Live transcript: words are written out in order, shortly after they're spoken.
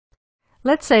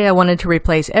Let's say I wanted to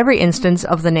replace every instance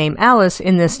of the name Alice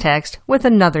in this text with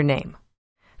another name.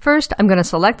 First, I'm going to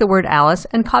select the word Alice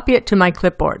and copy it to my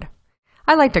clipboard.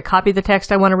 I like to copy the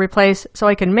text I want to replace so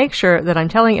I can make sure that I'm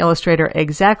telling Illustrator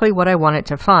exactly what I want it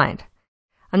to find.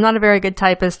 I'm not a very good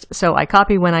typist, so I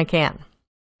copy when I can.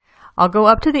 I'll go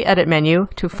up to the Edit menu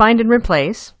to Find and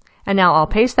Replace, and now I'll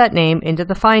paste that name into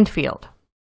the Find field.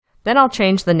 Then I'll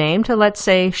change the name to, let's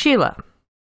say, Sheila.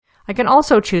 I can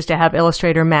also choose to have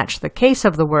Illustrator match the case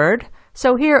of the word,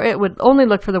 so here it would only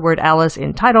look for the word Alice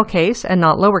in title case and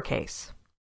not lowercase.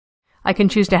 I can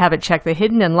choose to have it check the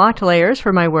hidden and locked layers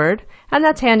for my word, and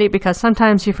that's handy because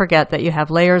sometimes you forget that you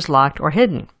have layers locked or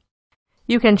hidden.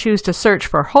 You can choose to search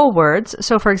for whole words,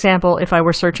 so for example, if I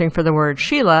were searching for the word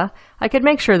Sheila, I could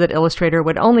make sure that Illustrator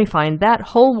would only find that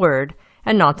whole word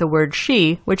and not the word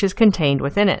she, which is contained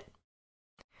within it.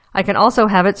 I can also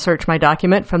have it search my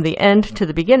document from the end to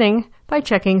the beginning by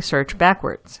checking Search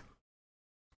Backwards.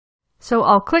 So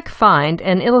I'll click Find,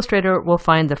 and Illustrator will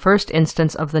find the first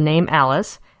instance of the name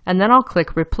Alice, and then I'll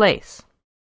click Replace.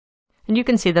 And you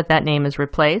can see that that name is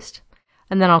replaced,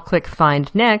 and then I'll click Find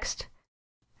Next,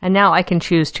 and now I can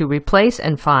choose to replace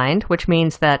and find, which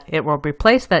means that it will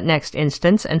replace that next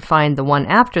instance and find the one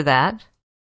after that.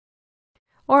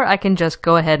 Or I can just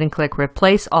go ahead and click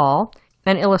Replace All,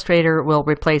 and Illustrator will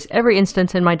replace every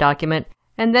instance in my document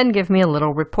and then give me a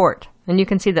little report. And you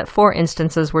can see that 4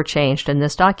 instances were changed in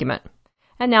this document.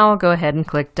 And now I'll go ahead and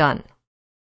click Done.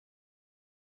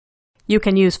 You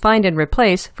can use Find and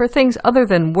Replace for things other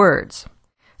than words.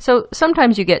 So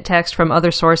sometimes you get text from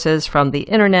other sources, from the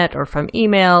internet or from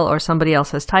email, or somebody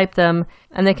else has typed them,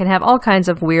 and they can have all kinds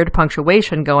of weird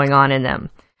punctuation going on in them.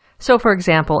 So for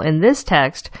example, in this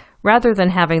text, rather than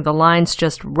having the lines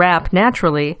just wrap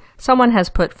naturally, someone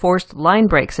has put forced line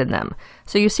breaks in them.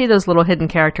 So you see those little hidden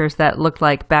characters that look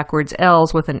like backwards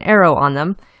L's with an arrow on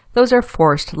them. Those are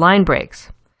forced line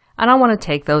breaks. And I want to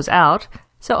take those out,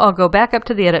 so I'll go back up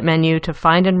to the Edit menu to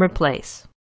Find and Replace.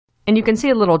 And you can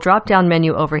see a little drop-down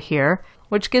menu over here,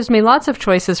 which gives me lots of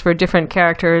choices for different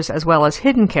characters as well as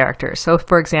hidden characters. So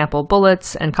for example,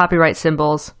 bullets and copyright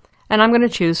symbols. And I'm going to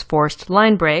choose Forced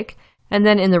Line Break. And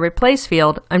then in the Replace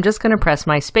field, I'm just going to press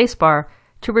my spacebar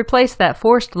to replace that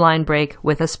forced line break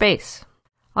with a space.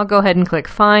 I'll go ahead and click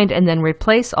Find and then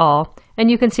Replace All,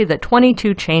 and you can see that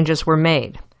 22 changes were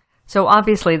made. So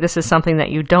obviously this is something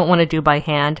that you don't want to do by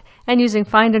hand, and using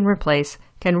Find and Replace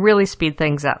can really speed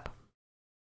things up.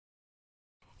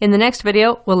 In the next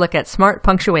video, we'll look at smart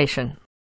punctuation.